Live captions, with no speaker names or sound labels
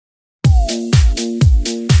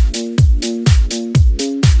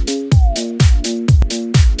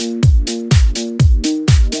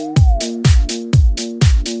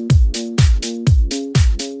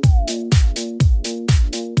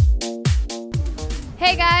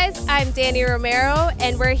Hey guys, I'm Danny Romero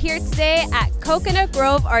and we're here today at Coconut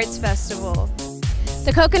Grove Arts Festival.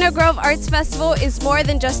 The Coconut Grove Arts Festival is more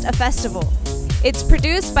than just a festival. It's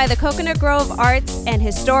produced by the Coconut Grove Arts and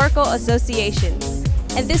Historical Association.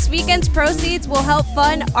 And this weekend's proceeds will help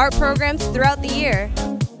fund art programs throughout the year.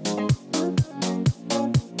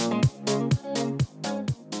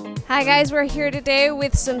 Hi guys, we're here today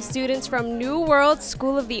with some students from New World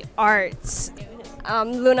School of the Arts.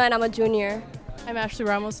 I'm Luna and I'm a junior. I'm Ashley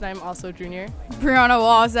Ramos and I'm also a junior. Brianna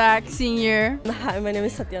Walzak, senior. Hi, my name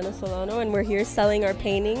is Tatiana Solano and we're here selling our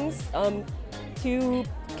paintings. 2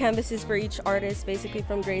 canvases for each artist, basically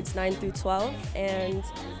from grades 9 through 12, and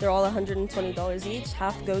they're all $120 each.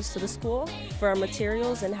 Half goes to the school for our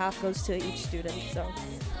materials and half goes to each student, so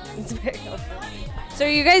it's very helpful. So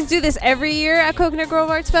you guys do this every year at Coconut Grove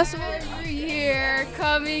Arts Festival? Every year,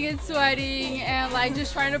 coming and sweating and like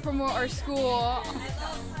just trying to promote our school.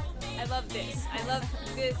 I love this. I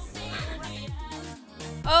love this.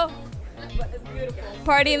 Oh,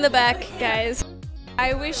 party in the back, guys.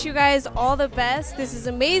 I wish you guys all the best. This is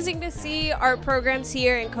amazing to see art programs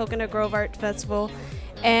here in Coconut Grove Art Festival,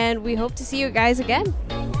 and we hope to see you guys again.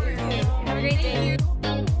 Have a great day.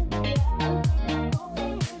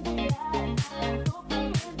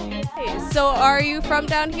 So are you from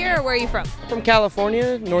down here, or where are you from? From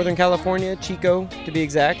California, Northern California, Chico to be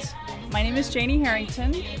exact. My name is Janie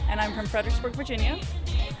Harrington, and I'm from Fredericksburg, Virginia.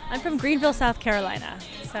 I'm from Greenville, South Carolina,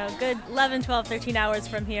 so good 11, 12, 13 hours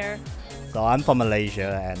from here. So I'm from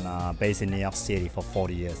Malaysia and based in New York City for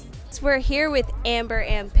 40 years. So we're here with Amber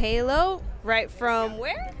and Palo, right from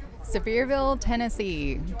where? Sevierville,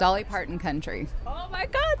 Tennessee, Dolly Parton country. Oh my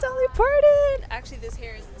God, Dolly Parton! Actually, this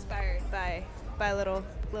hair is inspired by little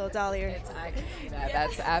Dolly.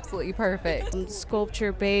 That's absolutely perfect.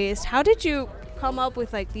 Sculpture based. How did you come up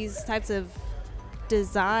with like these types of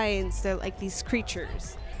designs? They're like these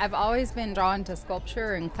creatures. I've always been drawn to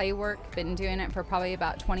sculpture and clay work. Been doing it for probably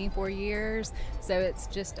about 24 years. So it's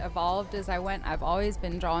just evolved as I went. I've always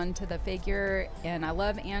been drawn to the figure, and I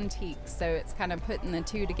love antiques. So it's kind of putting the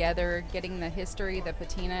two together, getting the history, the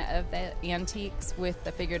patina of the antiques with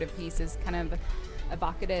the figurative pieces, kind of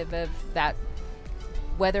evocative of that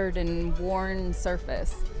weathered and worn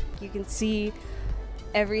surface. You can see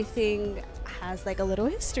everything has like a little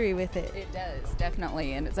history with it. It does,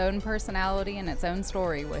 definitely, and its own personality and its own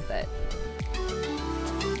story with it.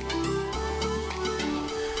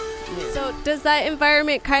 So does that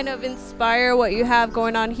environment kind of inspire what you have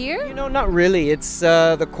going on here? You know, not really. It's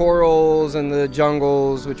the corals and the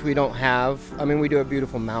jungles, which we don't have. I mean, we do have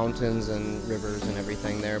beautiful mountains and rivers and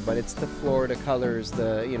everything there, but it's the Florida colors,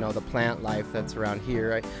 the plant life that's around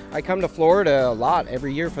here. I come to Florida a lot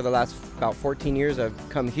every year for the last about 14 years. I've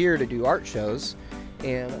come here to do art shows,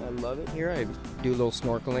 and I love it here. I do a little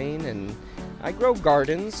snorkeling, and I grow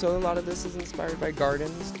gardens, so a lot of this is inspired by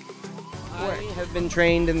gardens. I have been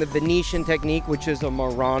trained in the Venetian technique, which is a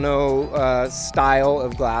Murano style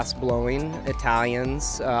of glass blowing,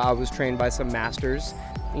 Italians. I was trained by some masters,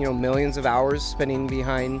 millions of hours spending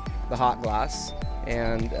behind the hot glass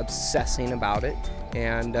and obsessing about it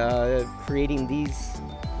and creating these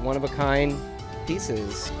one-of-a-kind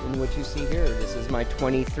pieces in what you see here. This is my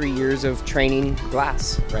 23 years of training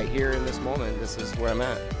glass right here in this moment. This is where I'm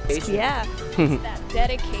at. Yeah, it's that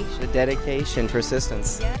dedication. The dedication,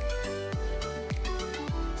 persistence. Yeah.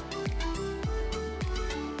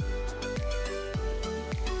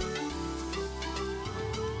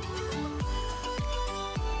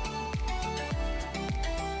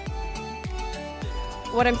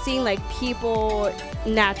 What I'm seeing, like people,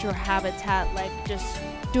 natural habitat, like just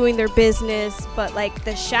doing their business, but like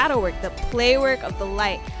the shadow work, the play work of the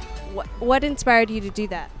light. What inspired you to do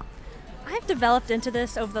that? I've developed into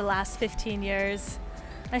this over the last 15 years.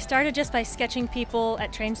 I started just by sketching people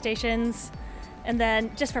at train stations, and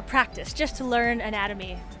then just for practice, just to learn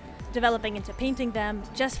anatomy, developing into painting them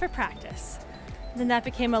just for practice. Then that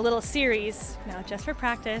became a little series, just for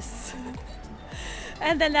practice.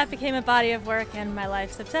 And then that became a body of work and my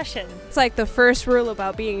life's obsession. It's like the first rule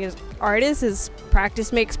about being an artist is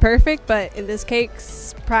practice makes perfect, but in this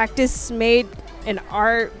case, practice made an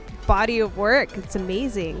art body of work. It's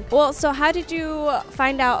amazing. Well, so how did you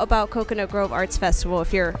find out about Coconut Grove Arts Festival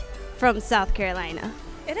if you're from South Carolina?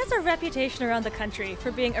 It has a reputation around the country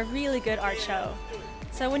for being a really good art show.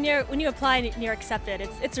 So when you apply and you're accepted,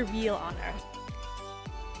 it's a real honor.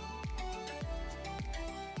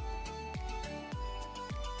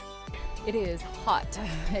 It is hot.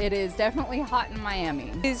 It is definitely hot in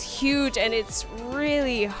Miami. It is huge and it's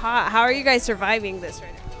really hot. How are you guys surviving this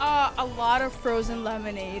right now? A lot of frozen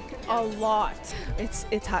lemonade. A lot.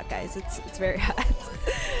 It's hot, guys. It's very hot.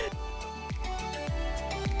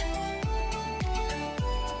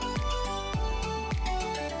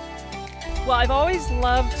 Well, I've always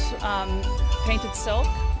loved painted silk,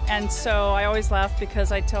 and so I always laugh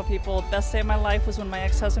because I tell people the best day of my life was when my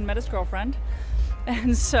ex-husband met his girlfriend,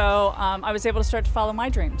 and so I was able to start to follow my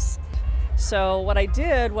dreams. So what I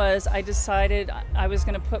did was I decided I was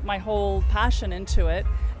going to put my whole passion into it,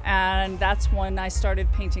 and that's when I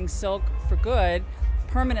started painting silk for good,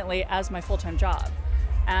 permanently as my full-time job.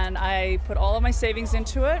 And I put all of my savings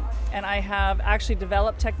into it, and I have actually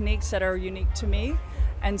developed techniques that are unique to me.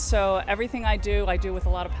 And so everything I do with a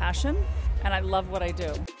lot of passion, and I love what I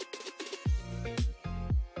do.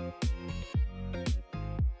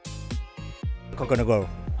 Coconut Grove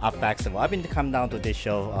Art Festival. I've been to come down to this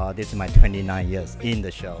show. This is my 29 years in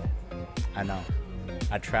the show. I know.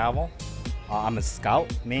 I travel. I'm a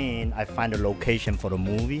scout, meaning I find a location for the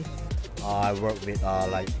movie. I work with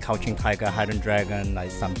like Crouching Tiger, Hidden Dragon,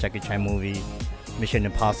 like some Jackie Chan movie, Mission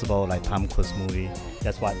Impossible, like Tom Cruise movie.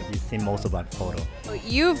 That's why you see most of my photo.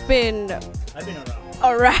 You've been I've been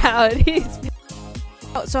around.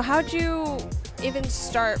 So how'd you even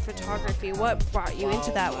start photography? What brought you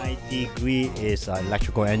into that one? My degree is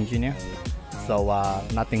electrical engineer, so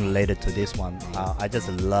nothing related to this one. I just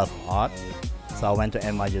love art. So I went to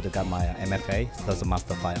NYU to get my MFA, so that's a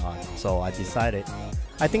Master of Fine Art. So I decided,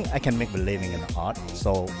 I think I can make a living in art.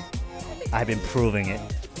 So I've been proving it.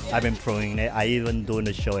 I even doing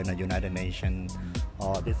the show in the United Nations.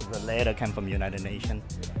 This is a letter came from United Nations,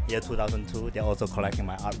 year 2002. They're also collecting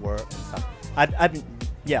my artwork and stuff.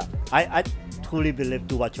 I truly believe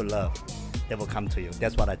do what you love, they will come to you.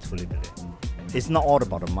 That's what I truly believe. It's not all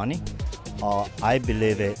about the money. I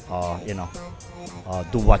believe it,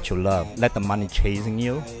 do what you love. Let the money chasing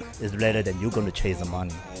you is better than you're going to chase the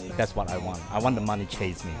money. That's what I want. I want the money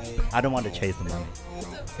chase me. I don't want to chase the money.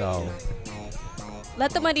 So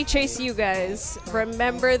let the money chase you guys.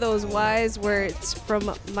 Remember those wise words from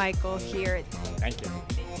Michael here. Thank you.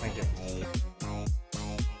 Thank you.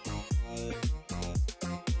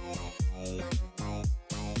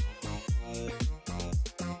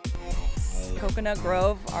 Coconut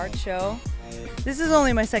Grove Art Show. This is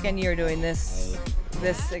only my second year doing this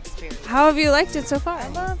experience. How have you liked it so far? I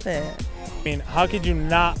love it. I mean, how could you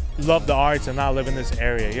not love the arts and not live in this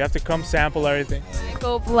area? You have to come sample everything.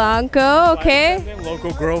 Michael Blanco, okay. Local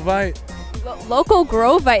Grovite. Local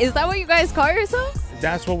Grovite, is that what you guys call yourselves?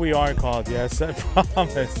 That's what we are called, yes, I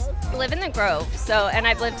promise. I live in the Grove, and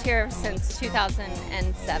I've lived here since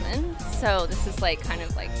 2007, so this is like kind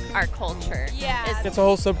of like our culture. Yeah. It's a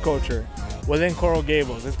whole subculture within Coral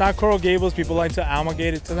Gables. It's not Coral Gables, people like to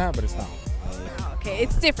amalgate it to that, but it's not. Okay,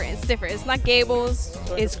 it's different, it's not Gables,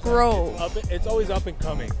 it's Grove. It's always up and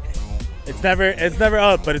coming. It's never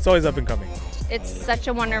up, but it's always up and coming. It's such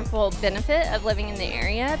a wonderful benefit of living in the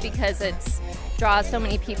area because it's draws so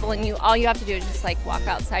many people, and all you have to do is just like walk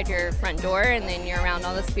outside your front door, and then you're around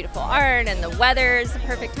all this beautiful art, and the weather is the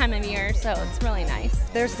perfect time of year, so it's really nice.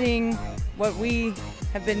 They're seeing what we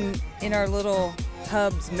have been in our little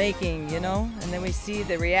hubs making, and then we see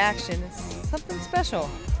the reaction. It's something special.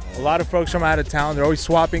 A lot of folks from out of town, they're always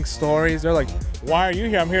swapping stories. They're like, why are you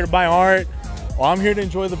here? I'm here to buy art. Or I'm here to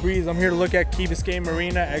enjoy the breeze. I'm here to look at Key Biscayne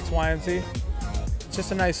Marina, X, Y, and Z. It's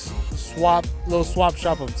just a nice little swap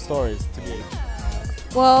shop of stories to be.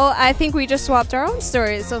 Well, I think we just swapped our own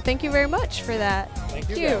stories, so thank you very much for that. Thank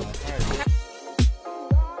you.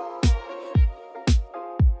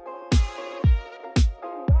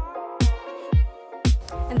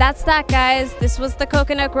 And that's that, guys. This was the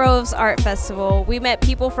Coconut Groves Art Festival. We met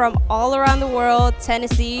people from all around the world,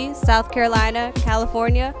 Tennessee, South Carolina,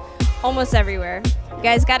 California, almost everywhere. You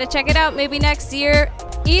guys got to check it out maybe next year.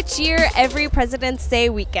 Each year, every President's Day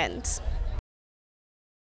weekend.